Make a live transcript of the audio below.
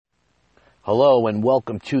Hello and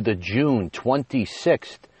welcome to the June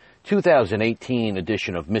 26th, 2018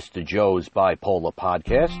 edition of Mr. Joe's Bipolar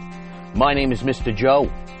Podcast. My name is Mr.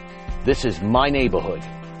 Joe. This is my neighborhood.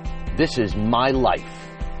 This is my life.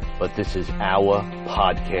 But this is our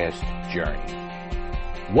podcast journey.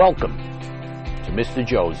 Welcome to Mr.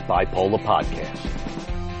 Joe's Bipolar Podcast.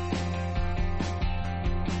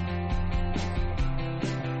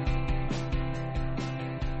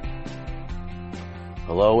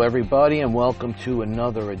 Hello, everybody, and welcome to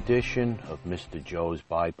another edition of Mr. Joe's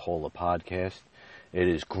Bipolar Podcast. It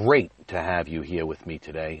is great to have you here with me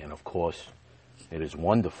today, and of course, it is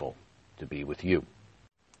wonderful to be with you.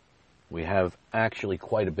 We have actually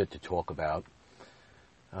quite a bit to talk about.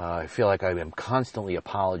 I feel like I am constantly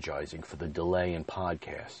apologizing for the delay in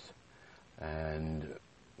podcasts, and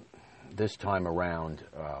this time around,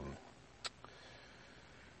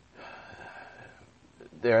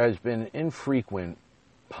 there has been infrequent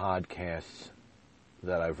podcasts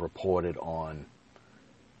that I've reported on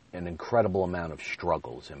an incredible amount of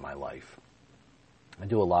struggles in my life. I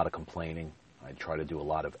do a lot of complaining. I try to do a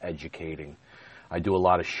lot of educating. I do a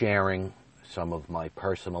lot of sharing some of my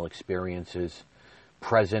personal experiences,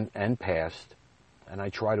 present and past, and I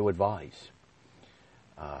try to advise.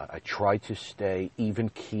 I try to stay even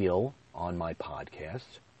keel on my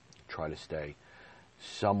podcasts, try to stay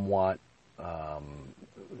somewhat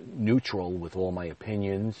neutral with all my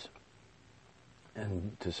opinions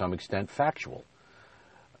and to some extent factual.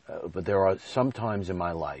 But there are some times in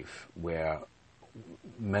my life where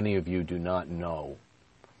many of you do not know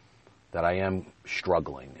that I am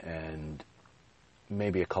struggling, and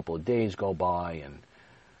maybe a couple of days go by and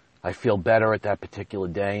I feel better at that particular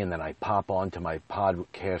day, and then I pop onto my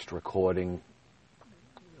podcast recording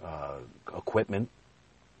equipment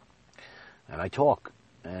and I talk.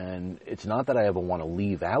 And it's not that I ever want to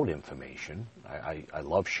leave out information. I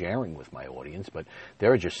love sharing with my audience, but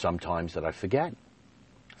there are just some times that I forget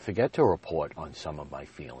to report on some of my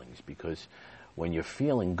feelings, because when you're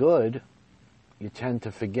feeling good, you tend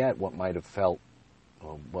to forget what might have felt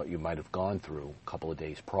or what you might have gone through a couple of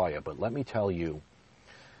days prior. But let me tell you,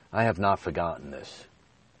 I have not forgotten this.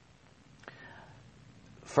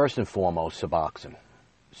 First and foremost, Suboxone.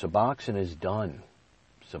 Suboxone is done.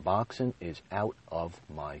 Suboxone is out of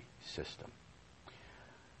my system.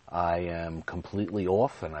 I am completely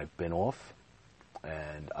off, and I've been off,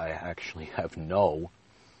 and I actually have no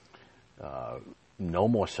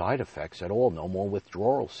more side effects at all, no more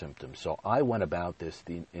withdrawal symptoms. So I went about this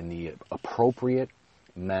in the appropriate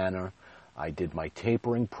manner. I did my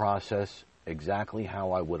tapering process exactly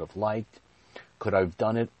how I would have liked. Could I have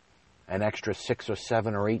done it an extra 6 or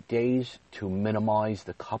 7 or 8 days to minimize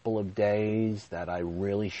the couple of days that I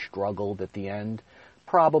really struggled at the end?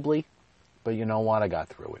 Probably. But you know what? I got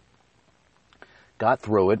through it. Got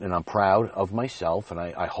through it, and I'm proud of myself, and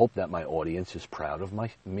I hope that my audience is proud of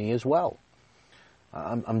me as well.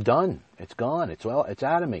 I'm done. It's gone. It's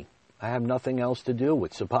out of me. I have nothing else to do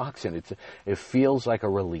with Suboxone. It feels like a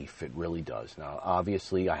relief. It really does. Now,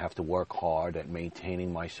 obviously, I have to work hard at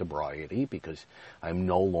maintaining my sobriety, because I'm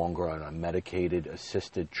no longer on a medicated,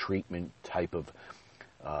 assisted treatment type of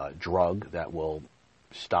drug that will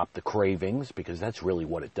stop the cravings, because that's really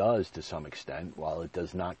what it does to some extent. While it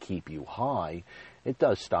does not keep you high, it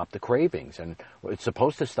does stop the cravings. And it's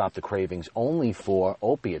supposed to stop the cravings only for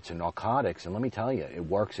opiates and narcotics. And let me tell you, it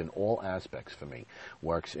works in all aspects for me.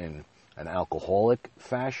 Works in an alcoholic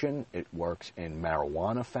fashion. It works in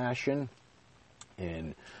marijuana fashion,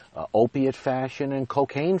 in opiate fashion, and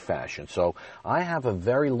cocaine fashion. So I have a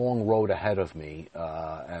very long road ahead of me,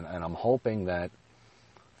 and I'm hoping that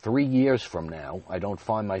 3 years from now, I don't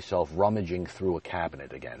find myself rummaging through a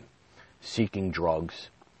cabinet again, seeking drugs,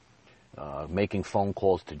 making phone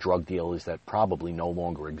calls to drug dealers that probably no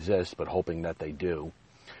longer exist, but hoping that they do,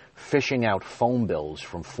 fishing out phone bills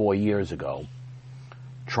from 4 years ago,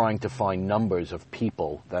 trying to find numbers of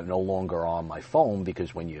people that no longer are on my phone,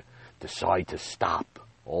 because when you decide to stop,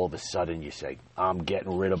 all of a sudden you say, I'm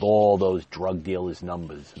getting rid of all those drug dealers'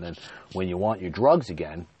 numbers. And then when you want your drugs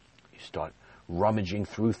again, you start rummaging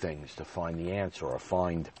through things to find the answer or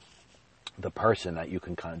find the person that you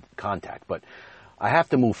can contact. But I have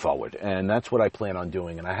to move forward, and that's what I plan on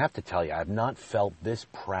doing. And I have to tell you, I have not felt this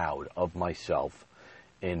proud of myself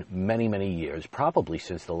in many, many years, probably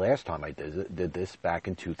since the last time I did this back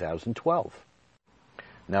in 2012.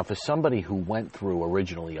 Now, for somebody who went through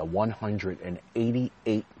originally a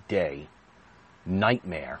 188-day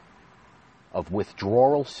nightmare of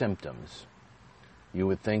withdrawal symptoms, you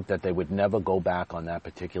would think that they would never go back on that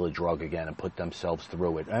particular drug again and put themselves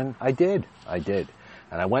through it. And I did.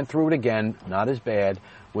 And I went through it again, not as bad,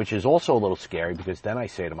 which is also a little scary because then I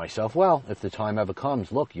say to myself, well, if the time ever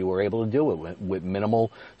comes, look, you were able to do it with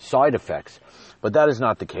minimal side effects. But that is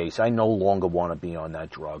not the case. I no longer want to be on that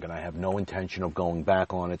drug, and I have no intention of going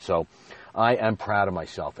back on it. So I am proud of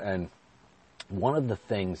myself. And one of the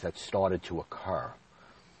things that started to occur,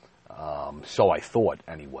 so I thought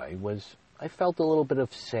anyway, was I felt a little bit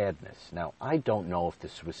of sadness. Now, I don't know if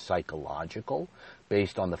this was psychological,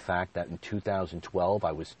 based on the fact that in 2012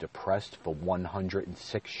 I was depressed for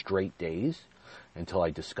 106 straight days until I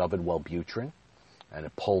discovered Wellbutrin, and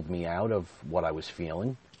it pulled me out of what I was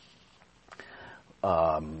feeling.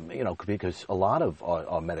 Because a lot of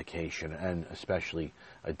our medication, and especially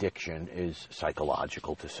addiction, is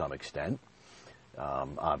psychological to some extent.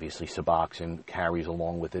 Obviously, Suboxone carries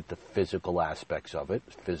along with it the physical aspects of it,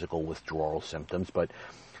 physical withdrawal symptoms, but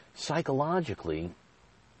psychologically,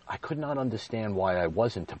 I could not understand why I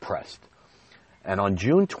wasn't depressed. And on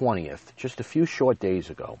June 20th, just a few short days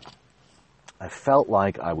ago, I felt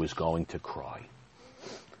like I was going to cry.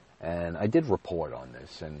 And I did report on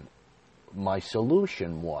this, and my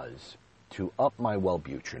solution was to up my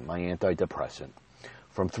Wellbutrin, my antidepressant,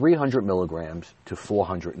 from 300 milligrams to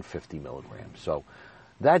 450 milligrams. So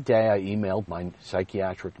that day I emailed my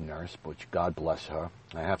psychiatric nurse, which God bless her.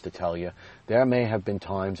 I have to tell you, there may have been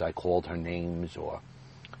times I called her names or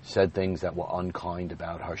said things that were unkind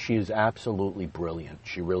about her. She is absolutely brilliant.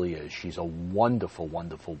 She really is. She's a wonderful,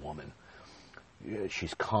 wonderful woman.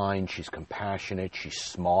 She's kind, she's compassionate, she's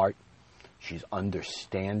smart, she's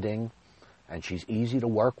understanding, and she's easy to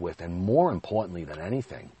work with. And more importantly than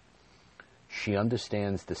anything, she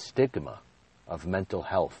understands the stigma of mental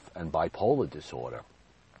health and bipolar disorder.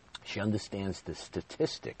 She understands the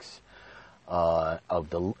statistics of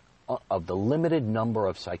the limited number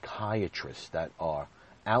of psychiatrists that are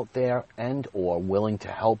out there and or willing to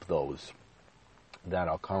help those that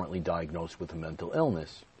are currently diagnosed with a mental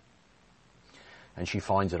illness. And she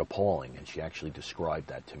finds it appalling, and she actually described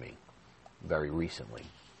that to me very recently.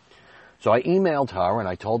 So I emailed her, and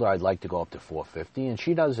I told her I'd like to go up to 450, and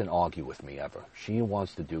she doesn't argue with me ever. She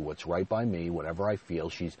wants to do what's right by me, whatever I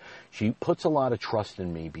feel. She puts a lot of trust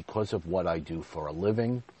in me because of what I do for a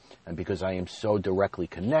living, and because I am so directly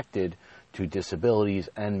connected to disabilities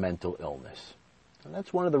and mental illness. And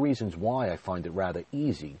that's one of the reasons why I find it rather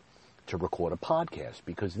easy to record a podcast,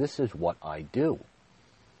 because this is what I do.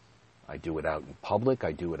 I do it out in public.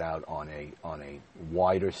 I do it out on a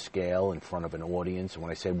wider scale in front of an audience. And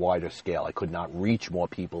when I say wider scale, I could not reach more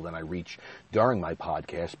people than I reach during my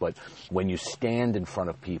podcast. But when you stand in front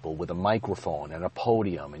of people with a microphone and a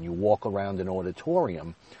podium and you walk around an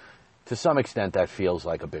auditorium, to some extent that feels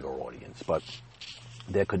like a bigger audience. But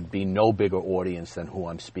there could be no bigger audience than who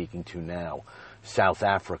I'm speaking to now. South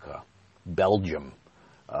Africa, Belgium,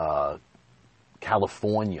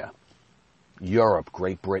 California, Europe,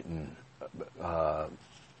 Great Britain,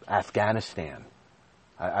 Afghanistan.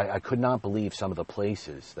 I could not believe some of the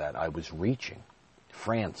places that I was reaching.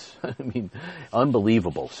 France. I mean,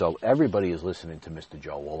 unbelievable. So everybody is listening to Mr.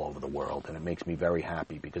 Joe all over the world, and it makes me very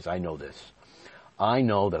happy because I know this. I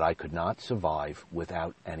know that I could not survive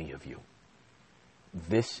without any of you.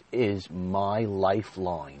 This is my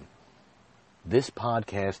lifeline. This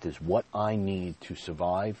podcast is what I need to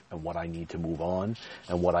survive and what I need to move on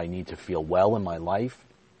and what I need to feel well in my life.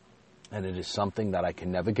 And it is something that I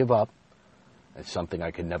can never give up. It's something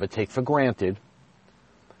I can never take for granted.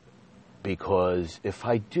 Because if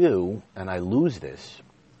I do and I lose this,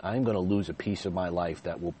 I'm going to lose a piece of my life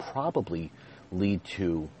that will probably lead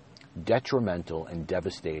to detrimental and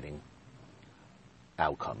devastating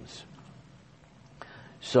outcomes.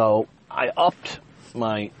 So I upped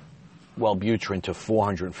my Wellbutrin to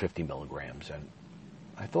 450 milligrams, and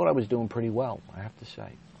I thought I was doing pretty well, I have to say.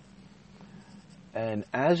 And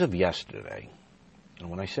as of yesterday, and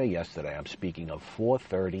when I say yesterday, I'm speaking of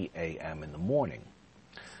 4:30 a.m. in the morning,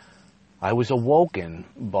 I was awoken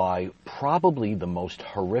by probably the most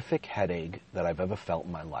horrific headache that I've ever felt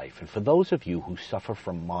in my life. And for those of you who suffer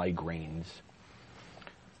from migraine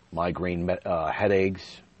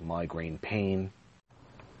headaches, migraine pain,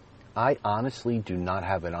 I honestly do not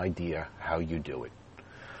have an idea how you do it.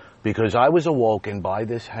 Because I was awoken by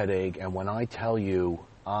this headache, and when I tell you,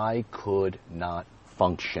 I could not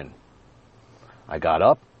function. I got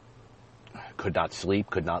up, could not sleep,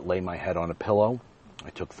 could not lay my head on a pillow. I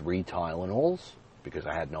took 3 Tylenols because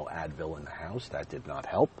I had no Advil in the house. That did not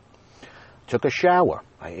help. Took a shower.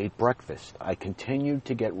 I ate breakfast. I continued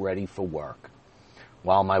to get ready for work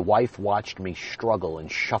while my wife watched me struggle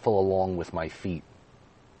and shuffle along with my feet.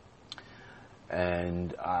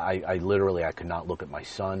 And I literally could not look at my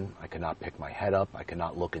son. I could not pick my head up. I could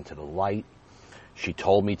not look into the light. She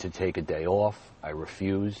told me to take a day off. I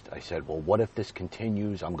refused. I said, well, what if this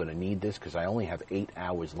continues? I'm going to need this because I only have 8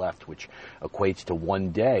 hours left, which equates to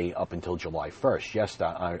 1 day up until July 1st. Yes,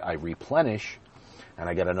 I replenish, and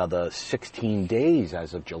I get another 16 days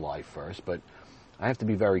as of July 1st, but I have to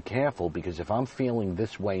be very careful because if I'm feeling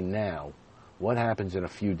this way now, what happens in a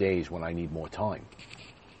few days when I need more time?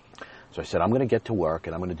 So I said, I'm going to get to work,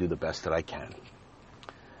 and I'm going to do the best that I can.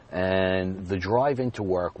 And the drive into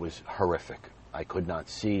work was horrific. I could not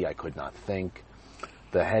see. I could not think.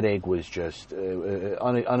 The headache was just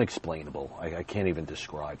unexplainable. I can't even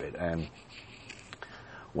describe it. And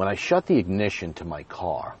when I shut the ignition to my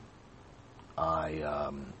car,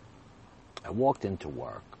 I walked into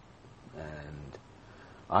work, and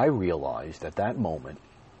I realized at that moment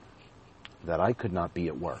that I could not be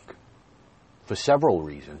at work for several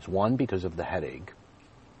reasons. One, because of the headache,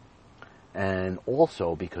 and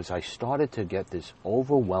also because I started to get this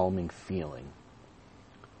overwhelming feeling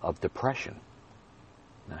of depression.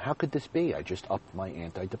 Now, how could this be? I just upped my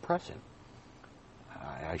antidepressant.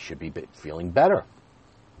 I should be feeling better.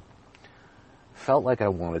 Felt like I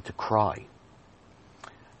wanted to cry.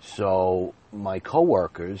 So my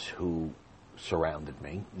coworkers who surrounded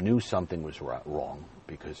me knew something was wrong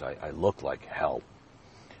because I looked like hell.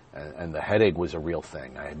 And the headache was a real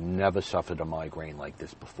thing. I had never suffered a migraine like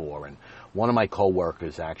this before. And one of my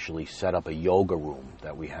coworkers actually set up a yoga room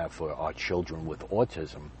that we have for our children with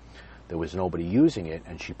autism. There was nobody using it,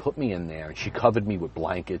 and she put me in there, and she covered me with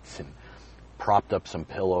blankets and propped up some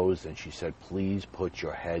pillows, and she said, please put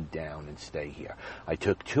your head down and stay here. I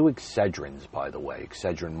took 2 Excedrins, by the way,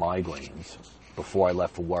 Excedrin migraines, before I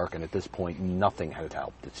left for work, and at this point, nothing had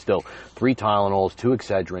helped. It's still 3 Tylenols, 2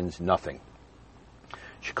 Excedrins, nothing.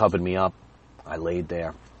 She covered me up. I laid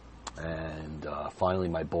there, and finally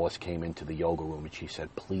my boss came into the yoga room, and she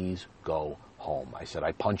said, please go home. I said,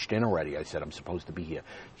 I punched in already. I said, I'm supposed to be here.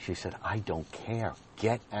 She said, I don't care.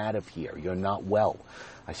 Get out of here. You're not well.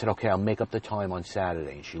 I said, okay, I'll make up the time on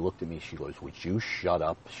Saturday. And she looked at me. She goes, would you shut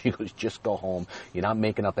up? She goes, just go home. You're not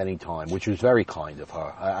making up any time, which was very kind of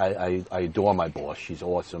her. I adore my boss. She's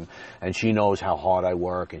awesome. And she knows how hard I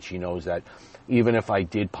work. And she knows that even if I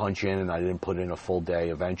did punch in and I didn't put in a full day,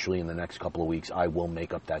 eventually in the next couple of weeks, I will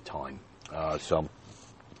make up that time. So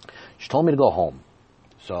she told me to go home.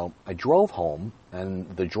 So I drove home,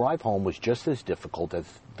 and the drive home was just as difficult as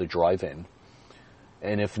the drive in,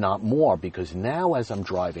 and if not more, because now as I'm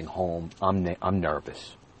driving home, I'm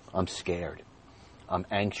nervous. I'm scared. I'm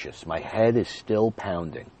anxious. My head is still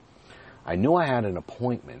pounding. I knew I had an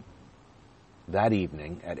appointment that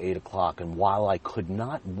evening at 8 o'clock, and while I could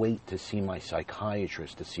not wait to see my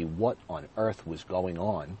psychiatrist to see what on earth was going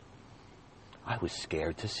on, I was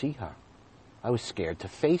scared to see her. I was scared to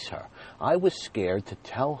face her. I was scared to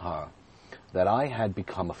tell her that I had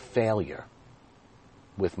become a failure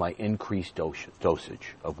with my increased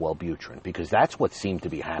dosage of Wellbutrin, because that's what seemed to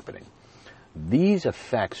be happening. These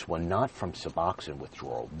effects were not from Suboxone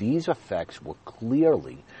withdrawal. These effects were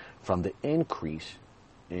clearly from the increase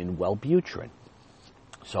in Wellbutrin.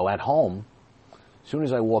 So at home, as soon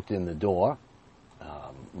as I walked in the door,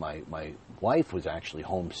 my wife was actually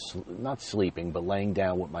home, not sleeping, but laying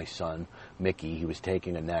down with my son, Mickey. He was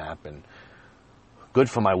taking a nap, and good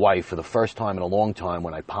for my wife. For the first time in a long time,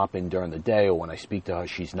 when I pop in during the day or when I speak to her,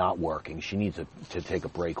 she's not working. She needs to take a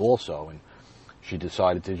break also, and she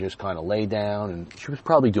decided to just kind of lay down, and she was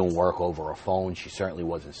probably doing work over her phone. She certainly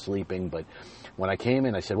wasn't sleeping, but when I came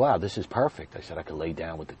in, I said, wow, this is perfect. I said I could lay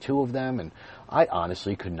down with the 2 of them, and I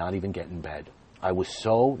honestly could not even get in bed. I was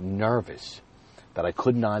so nervous that I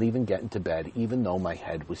could not even get into bed, even though my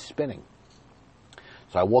head was spinning.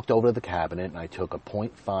 So I walked over to the cabinet, and I took a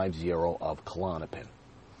 0.50 of Klonopin.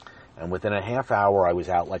 And within a half hour, I was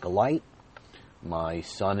out like a light. My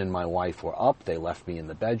son and my wife were up. They left me in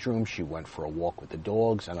the bedroom. She went for a walk with the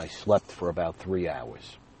dogs, and I slept for about 3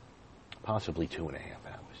 hours, possibly 2.5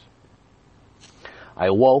 hours. I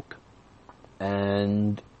awoke,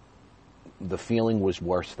 and the feeling was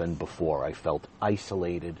worse than before. I felt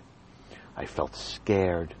isolated. I felt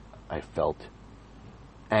scared. I felt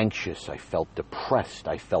anxious. I felt depressed.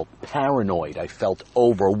 I felt paranoid. I felt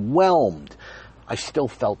overwhelmed. I still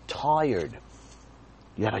felt tired.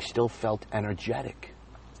 Yet I still felt energetic.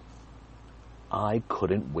 I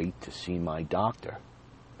couldn't wait to see my doctor.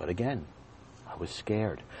 But again, I was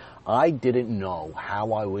scared. I didn't know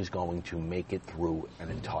how I was going to make it through an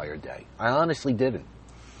entire day. I honestly didn't.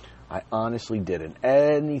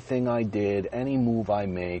 Anything I did, any move I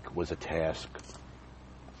make was a task.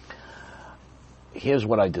 Here's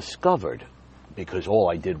what I discovered, because all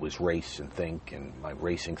I did was race and think, and my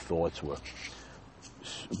racing thoughts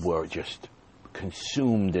were just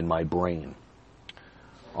consumed in my brain.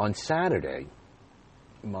 On Saturday,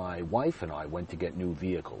 my wife and I went to get new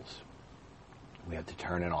vehicles. We had to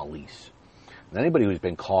turn in our lease. And anybody who's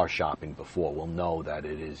been car shopping before will know that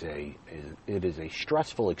it is a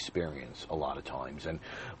stressful experience a lot of times. And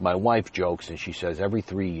my wife jokes and she says every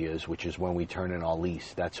 3 years, which is when we turn in our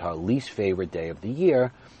lease, that's her least favorite day of the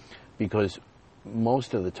year, because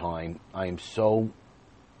most of the time I am so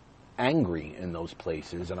angry in those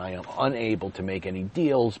places and I am unable to make any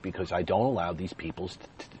deals because I don't allow these people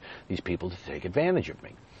to take advantage of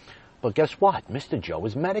me. But guess what? Mr. Joe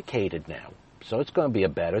is medicated now. So it's going to be a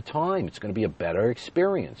better time. It's going to be a better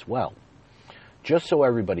experience. Well, just so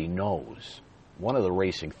everybody knows, one of the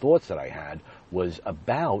racing thoughts that I had was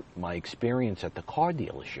about my experience at the car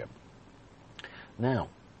dealership. Now,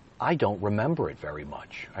 I don't remember it very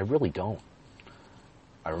much. I really don't.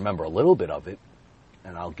 I remember a little bit of it,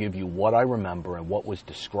 and I'll give you what I remember and what was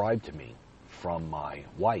described to me from my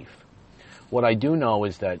wife. What I do know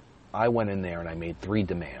is that I went in there and I made 3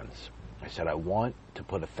 demands. I said, I want to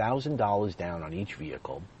put $1,000 down on each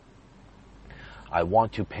vehicle. I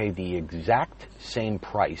want to pay the exact same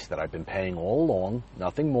price that I've been paying all along,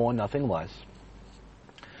 nothing more, nothing less.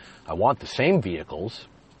 I want the same vehicles,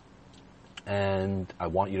 and I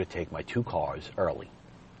want you to take my 2 cars early.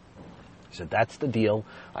 I said, that's the deal.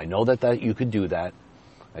 I know that you could do that.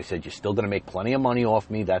 I said, you're still going to make plenty of money off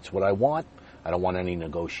me. That's what I want. I don't want any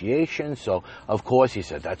negotiation. So, of course, he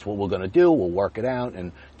said, that's what we're going to do. We'll work it out.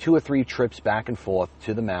 And 2 or 3 trips back and forth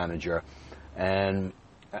to the manager. And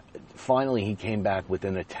finally, he came back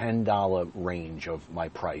within a $10 range of my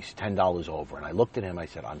price, $10 over. And I looked at him. I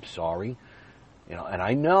said, I'm sorry. And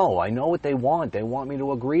I know what they want. They want me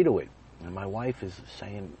to agree to it. And my wife is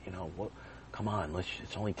saying, well, come on,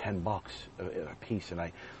 it's only $10 a piece. And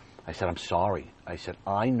I said, I'm sorry. I said,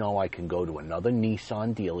 I know I can go to another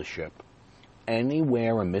Nissan dealership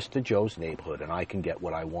anywhere in Mr. Joe's neighborhood and I can get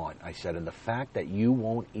what I want. I said, and the fact that you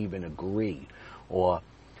won't even agree or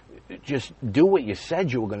just do what you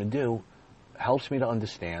said you were going to do helps me to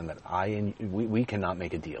understand that we cannot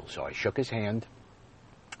make a deal. So I shook his hand.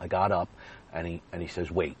 I got up and he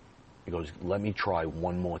says, wait. He goes, let me try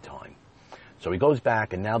one more time. So he goes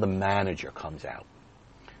back and now the manager comes out.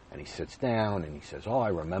 And he sits down and he says, I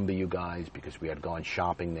remember you guys because we had gone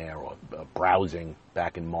shopping there or browsing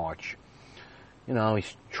back in March. He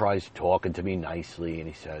tries talking to me nicely and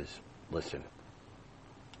he says, listen,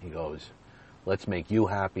 he goes, let's make you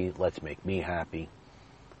happy. Let's make me happy.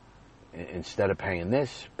 Instead of paying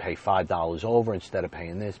this, pay $5 over. Instead of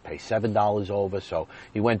paying this, pay $7 over. So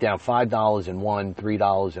he went down $5 in one,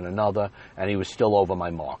 $3 in another, and he was still over my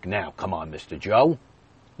mark. Now, come on, Mr. Joe,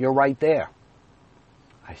 you're right there.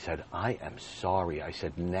 I said, I am sorry. I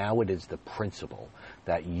said, now it is the principle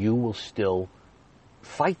that you will still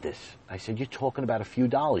fight this. I said, you're talking about a few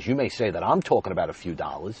dollars. You may say that I'm talking about a few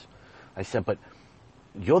dollars. I said, but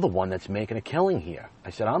you're the one that's making a killing here. I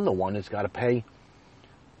said, I'm the one that's got to pay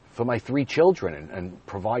for my 3 children and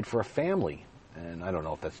provide for a family. And I don't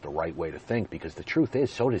know if that's the right way to think because the truth is,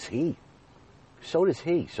 so does he. So does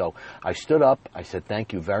he. So I stood up. I said,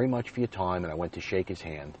 thank you very much for your time. And I went to shake his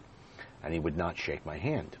hand. And he would not shake my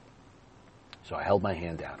hand. So I held my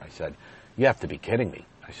hand down. I said, you have to be kidding me.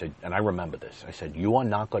 I said, and I remember this. I said, you are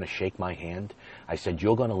not going to shake my hand? I said,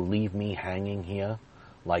 you're going to leave me hanging here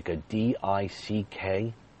like a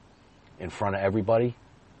DICK in front of everybody?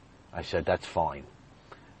 I said, that's fine.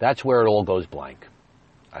 That's where it all goes blank.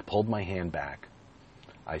 I pulled my hand back.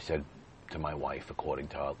 I said to my wife, according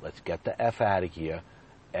to her, let's get the F out of here.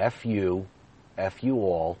 F you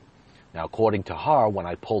all. Now, according to her, when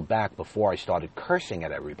I pulled back before I started cursing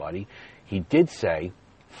at everybody, he did say,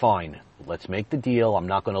 fine, let's make the deal. I'm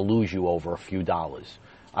not going to lose you over a few dollars.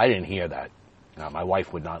 I didn't hear that. Now, my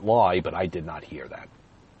wife would not lie, but I did not hear that.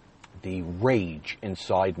 The rage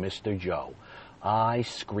inside Mr. Joe. I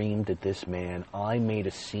screamed at this man. I made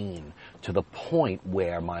a scene to the point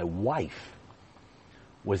where my wife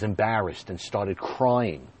was embarrassed and started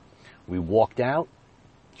crying. We walked out.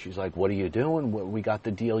 She's like, what are you doing? We got the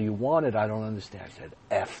deal you wanted. I don't understand. I said,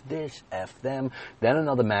 F this, F them. Then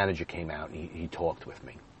another manager came out and he talked with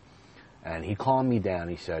me. And he calmed me down.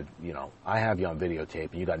 He said, I have you on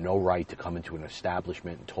videotape and you got no right to come into an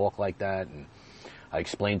establishment and talk like that. And I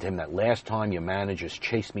explained to him that last time your managers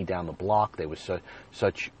chased me down the block. They was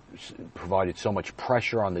provided so much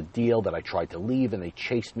pressure on the deal that I tried to leave and they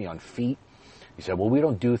chased me on feet. He said, well, we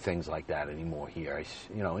don't do things like that anymore here.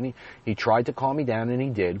 And he tried to calm me down, and he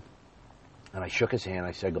did. And I shook his hand.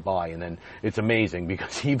 I said goodbye. And then it's amazing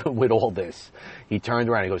because even with all this, he turned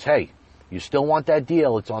around. He goes, hey, you still want that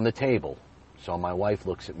deal? It's on the table. So my wife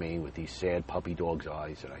looks at me with these sad puppy dog's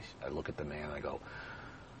eyes, and I look at the man. I go,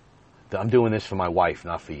 I'm doing this for my wife,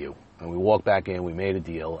 not for you. And we walked back in, we made a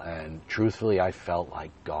deal, and truthfully, I felt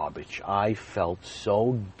like garbage. I felt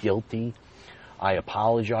so guilty. I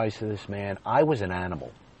apologized to this man. I was an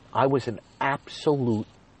animal. I was an absolute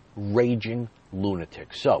raging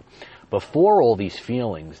lunatic. So, before all these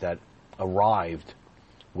feelings that arrived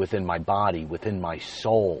within my body, within my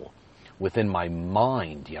soul, within my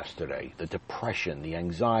mind yesterday, the depression, the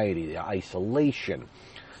anxiety, the isolation,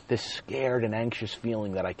 this scared and anxious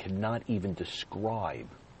feeling that I cannot even describe,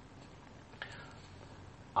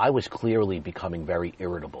 I was clearly becoming very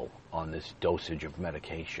irritable on this dosage of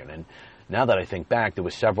medication. And now that I think back, there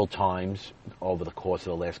were several times over the course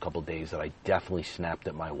of the last couple of days that I definitely snapped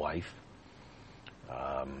at my wife.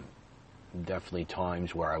 Definitely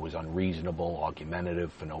times where I was unreasonable,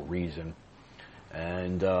 argumentative for no reason.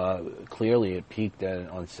 And clearly it peaked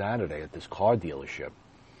on Saturday at this car dealership.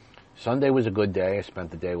 Sunday was a good day. I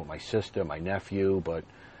spent the day with my sister, my nephew, but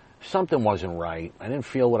something wasn't right. I didn't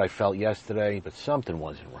feel what I felt yesterday, but something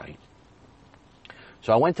wasn't right.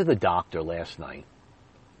 So I went to the doctor last night,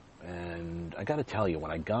 and I got to tell you,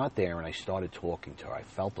 when I got there and I started talking to her, I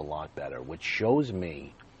felt a lot better, which shows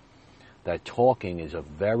me that talking is a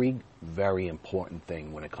very, very important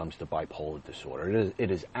thing when it comes to bipolar disorder.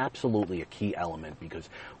 It is absolutely a key element, because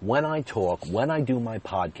when I talk, when I do my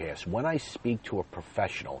podcast, when I speak to a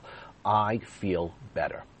professional, I feel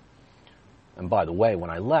better. And by the way,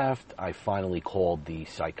 when I left, I finally called the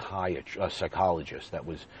psychologist that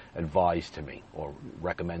was advised to me or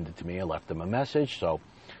recommended to me. I left him a message, so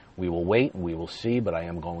we will wait and we will see, but I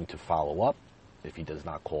am going to follow up. If he does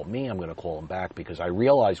not call me, I'm going to call him back, because I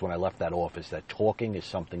realized when I left that office that talking is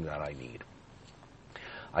something that I need.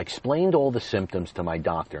 I explained all the symptoms to my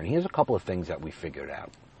doctor, and here's a couple of things that we figured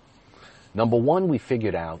out. Number one, we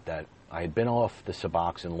figured out that I had been off the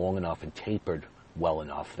Suboxone long enough and tapered well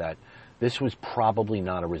enough that this was probably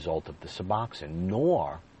not a result of the Suboxone,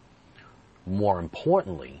 nor, more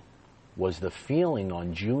importantly, was the feeling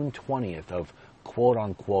on June 20th of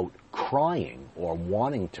quote-unquote crying or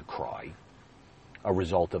wanting to cry a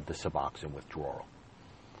result of the Suboxone withdrawal.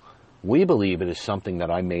 We believe it is something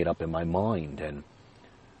that I made up in my mind, and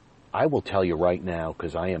I will tell you right now,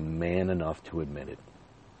 because I am man enough to admit it.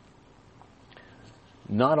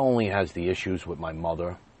 Not only has the issues with my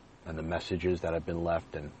mother and the messages that have been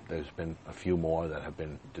left, and there's been a few more that have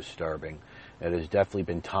been disturbing, it has definitely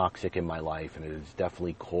been toxic in my life, and it has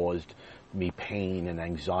definitely caused me pain and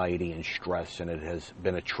anxiety and stress, and it has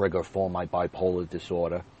been a trigger for my bipolar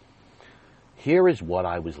disorder. Here is what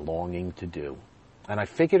I was longing to do. And I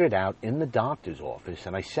figured it out in the doctor's office,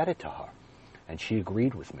 and I said it to her, and she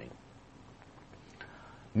agreed with me.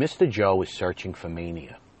 Mr. Joe is searching for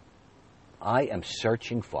mania. I am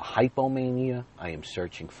searching for hypomania. I am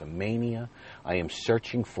searching for mania. I am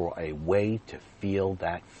searching for a way to feel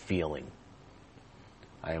that feeling.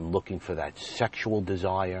 I am looking for that sexual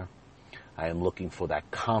desire. I am looking for that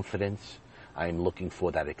confidence. I am looking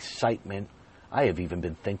for that excitement. I have even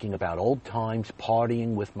been thinking about old times,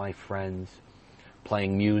 partying with my friends,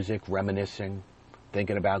 playing music, reminiscing,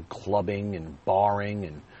 thinking about clubbing and barring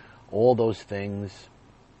and all those things.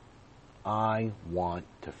 I want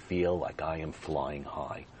to feel like I am flying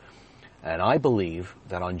high. And I believe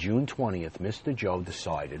that on June 20th, Mr. Joe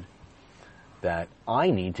decided that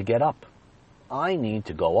I need to get up. I need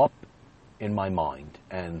to go up in my mind.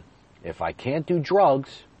 And if I can't do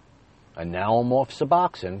drugs, and now I'm off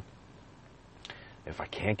Suboxone, if I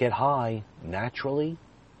can't get high naturally,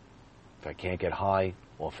 if I can't get high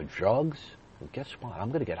off of drugs, well, guess what? I'm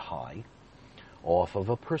going to get high off of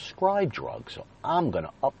a prescribed drug. So I'm going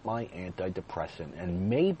to up my antidepressant, and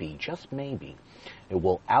maybe, just maybe, it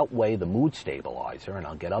will outweigh the mood stabilizer, and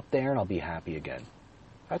I'll get up there and I'll be happy again.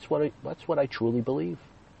 That's what I truly believe.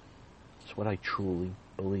 That's what I truly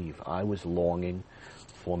believe. I was longing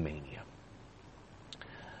for mania.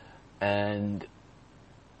 And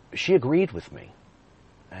she agreed with me.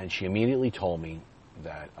 And she immediately told me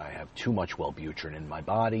that I have too much Wellbutrin in my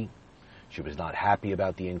body. She was not happy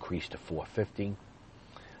about the increase to 450.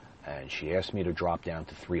 And she asked me to drop down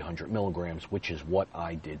to 300 milligrams, which is what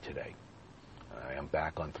I did today. I am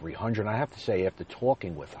back on 300. And I have to say, after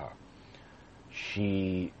talking with her,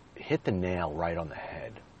 she hit the nail right on the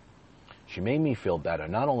head. She made me feel better,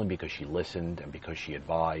 not only because she listened and because she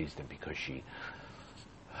advised and because she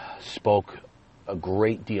spoke a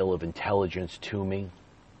great deal of intelligence to me.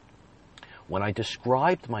 When I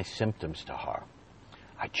described my symptoms to her,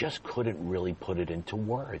 I just couldn't really put it into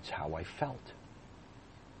words how I felt.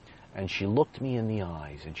 And she looked me in the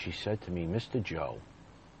eyes and she said to me, Mr. Joe,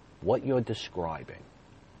 what you're describing,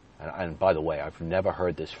 and by the way, I've never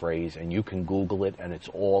heard this phrase, and you can Google it, and it's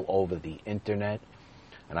all over the internet.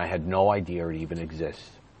 and I had no idea it even exists.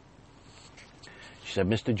 She said,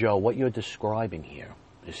 Mr. Joe, what you're describing here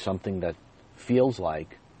is something that feels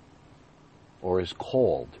like or is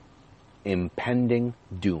called impending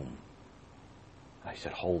doom. I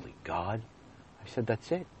said, holy God. I said,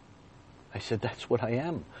 that's it. I said, that's what I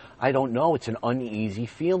am. I don't know. It's an uneasy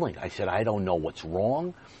feeling. I said, I don't know what's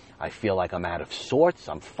wrong. I feel like I'm out of sorts.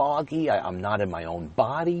 I'm foggy. I'm not in my own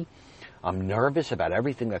body. I'm nervous about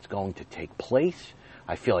everything that's going to take place.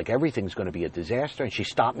 I feel like everything's going to be a disaster. And she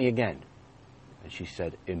stopped me again. And she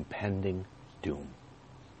said, impending doom.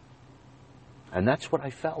 And that's what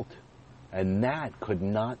I felt. And that could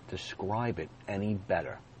not describe it any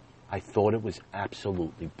better. I thought it was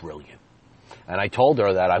absolutely brilliant. And I told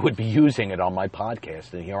her that I would be using it on my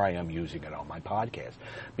podcast, and here I am using it on my podcast,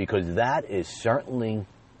 because that is certainly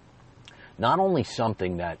not only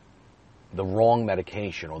something that the wrong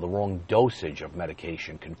medication or the wrong dosage of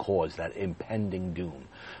medication can cause, that impending doom,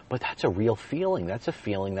 but that's a real feeling. That's a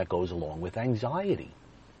feeling that goes along with anxiety.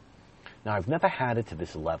 Now, I've never had it to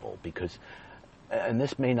this level because, and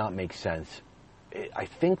this may not make sense, I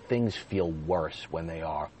think things feel worse when they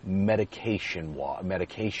are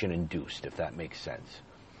medication-induced, if that makes sense.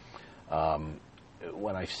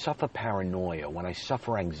 When I suffer paranoia, when I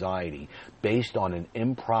suffer anxiety based on an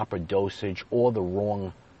improper dosage or the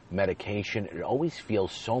wrong medication, it always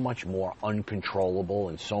feels so much more uncontrollable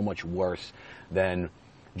and so much worse than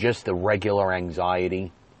just the regular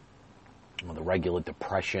anxiety or the regular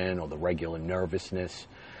depression or the regular nervousness.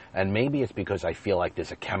 And maybe it's because I feel like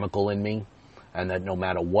there's a chemical in me, and that no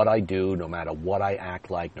matter what I do, no matter what I act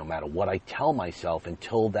like, no matter what I tell myself,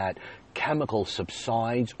 until that chemical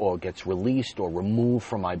subsides or gets released or removed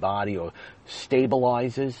from my body or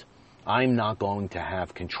stabilizes, I'm not going to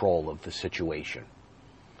have control of the situation.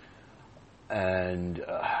 And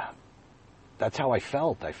that's how I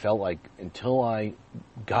felt. I felt like until I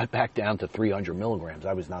got back down to 300 milligrams,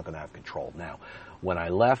 I was not going to have control. Now, when I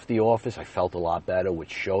left the office, I felt a lot better,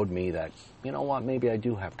 which showed me that, you know what, maybe I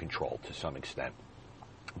do have control to some extent.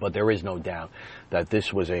 But there is no doubt that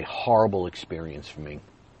this was a horrible experience for me.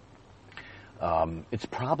 It's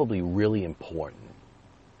probably really important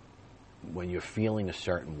when you're feeling a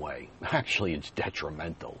certain way. Actually, it's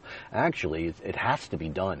detrimental. Actually, it has to be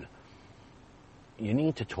done. You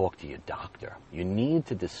need to talk to your doctor. You need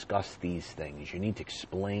to discuss these things. You need to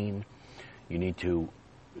explain. You need to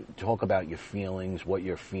talk about your feelings, what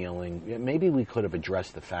you're feeling. Maybe we could have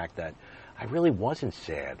addressed the fact that I really wasn't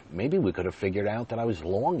sad. Maybe we could have figured out that I was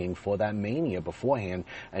longing for that mania beforehand,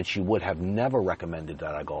 and she would have never recommended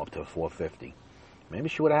that I go up to 450. Maybe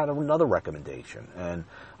she would have had another recommendation. And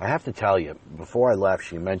I have to tell you, before I left,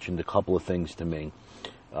 she mentioned a couple of things to me.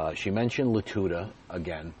 She mentioned Latuda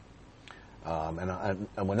again,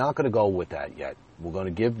 and we're not going to go with that yet. We're going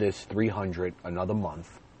to give this 300 another month.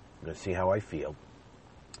 I'm going to see how I feel.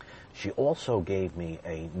 She also gave me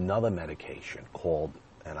another medication called,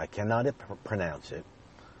 and I cannot pronounce it,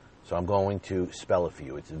 so I'm going to spell it for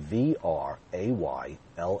you. It's Vraylar.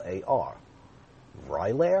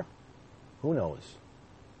 Vraylar? Who knows?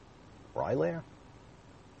 Vraylar?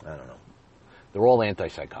 I don't know. They're all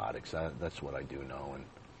antipsychotics. That's what I do know.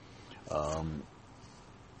 And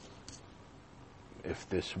if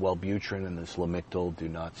this Wellbutrin and this Lamictal do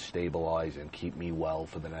not stabilize and keep me well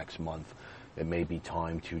for the next month, it may be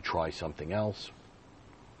time to try something else.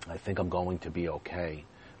 I think I'm going to be okay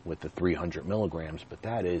with the 300 milligrams, but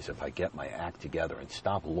that is if I get my act together and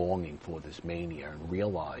stop longing for this mania and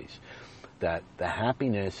realize that the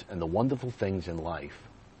happiness and the wonderful things in life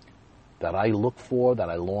that I look for, that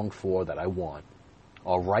I long for, that I want,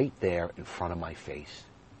 are right there in front of my face.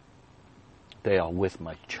 They are with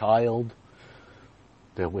my child,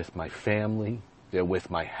 they're with my family, they're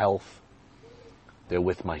with my health, they're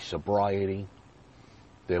with my sobriety.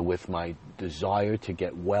 They're with my desire to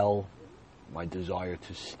get well, my desire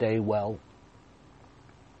to stay well.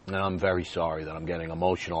 And I'm very sorry that I'm getting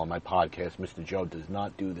emotional on my podcast. Mr. Joe does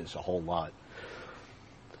not do this a whole lot.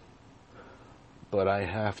 But I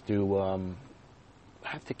have to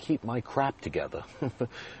keep my crap together,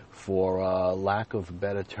 for lack of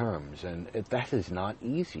better terms. And that is not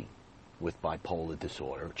easy with bipolar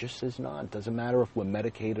disorder. It just is not. It doesn't matter if we're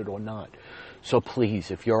medicated or not. So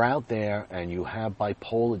please, if you're out there and you have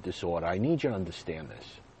bipolar disorder, I need you to understand this.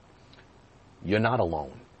 You're not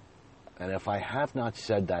alone. And if I have not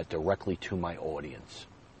said that directly to my audience,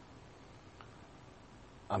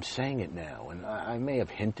 I'm saying it now. And I may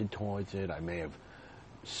have hinted towards it. I may have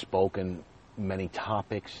spoken many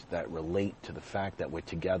topics that relate to the fact that we're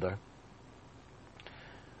together.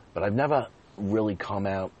 But I've never really come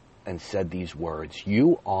out and said these words.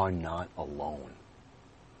 You are not alone.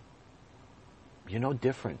 you're no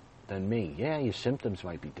different than me. Yeah, your symptoms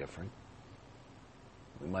might be different.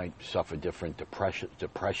 We might suffer different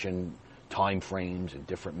depression time frames and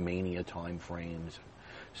different mania time frames.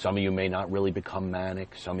 Some of you may not really become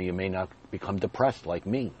manic. Some of you may not become depressed like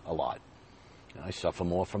me a lot. I suffer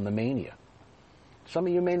more from the mania. Some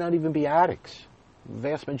of you may not even be addicts. The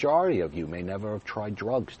vast majority of you may never have tried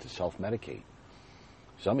drugs to self-medicate.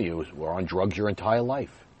 Some of you were on drugs your entire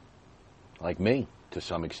life, like me to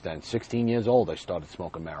some extent. 16 years old, I started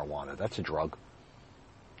smoking marijuana. That's a drug.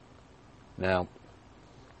 Now,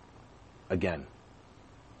 again,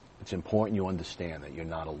 it's important you understand that you're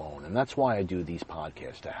not alone. And that's why I do these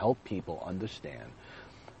podcasts, to help people understand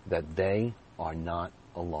that they are not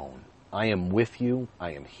alone. I am with you.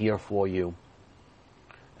 I am here for you.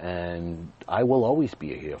 And I will always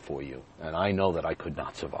be here for you. And I know that I could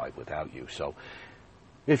not survive without you. So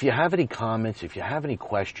if you have any comments, if you have any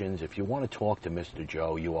questions, if you want to talk to Mr.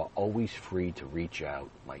 Joe, you are always free to reach out.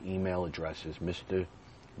 My email address is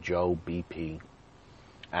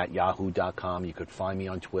mrjoebp@yahoo.com. You could find me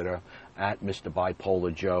on Twitter at Mr.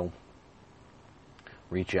 Bipolar Joe.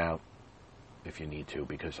 Reach out if you need to,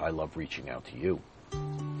 because I love reaching out to you.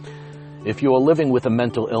 If you are living with a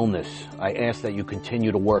mental illness, I ask that you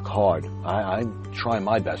continue to work hard. I try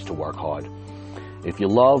my best to work hard. If you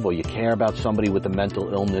love or you care about somebody with a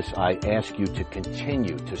mental illness, I ask you to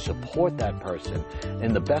continue to support that person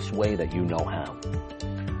in the best way that you know how.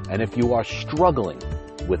 And if you are struggling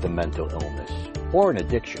with a mental illness, or an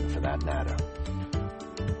addiction for that matter,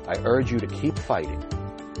 I urge you to keep fighting,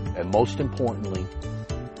 and most importantly,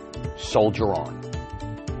 soldier on.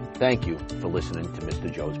 Thank you for listening to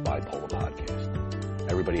Mr. Joe's Bipolar Podcast.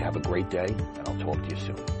 Everybody have a great day, and I'll talk to you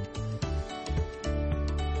soon.